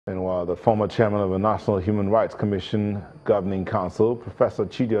Meanwhile, the former chairman of the National Human Rights Commission Governing Council, Professor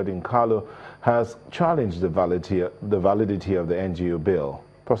Chidiodin Kalu, has challenged the validity of the NGO bill.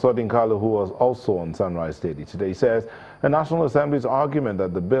 Professor Dinkalu, who was also on Sunrise Daily today, says the National Assembly's argument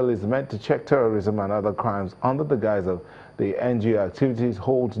that the bill is meant to check terrorism and other crimes under the guise of the NGO activities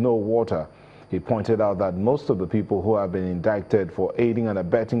holds no water. He pointed out that most of the people who have been indicted for aiding and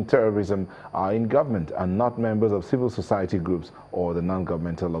abetting terrorism are in government and not members of civil society groups or the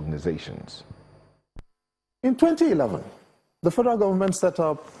non-governmental organizations. In 2011, the federal government set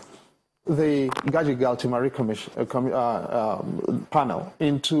up the Gaji Galtimari panel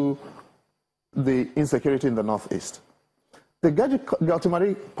into the insecurity in the Northeast. The Gaji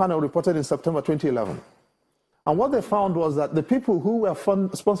Galtimari panel reported in September 2011. And what they found was that the people who were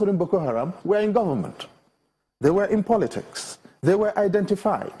sponsoring Boko Haram were in government. They were in politics. They were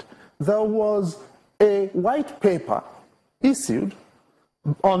identified. There was a white paper issued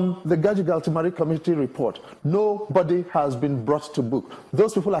on the Gaji Galtimari Committee report. Nobody has been brought to book.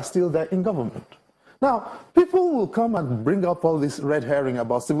 Those people are still there in government. Now, people will come and bring up all this red herring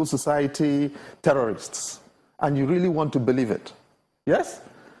about civil society terrorists, and you really want to believe it. Yes?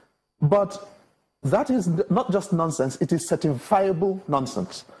 But that is not just nonsense, it is certifiable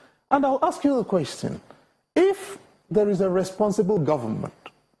nonsense. And I'll ask you the question, if there is a responsible government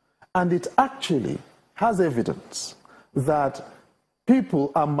and it actually has evidence that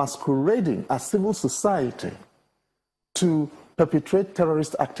people are masquerading as civil society to perpetrate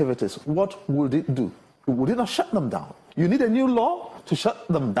terrorist activities, what would it do? Would it not shut them down? You need a new law to shut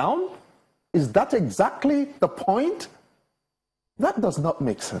them down? Is that exactly the point? That does not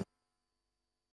make sense.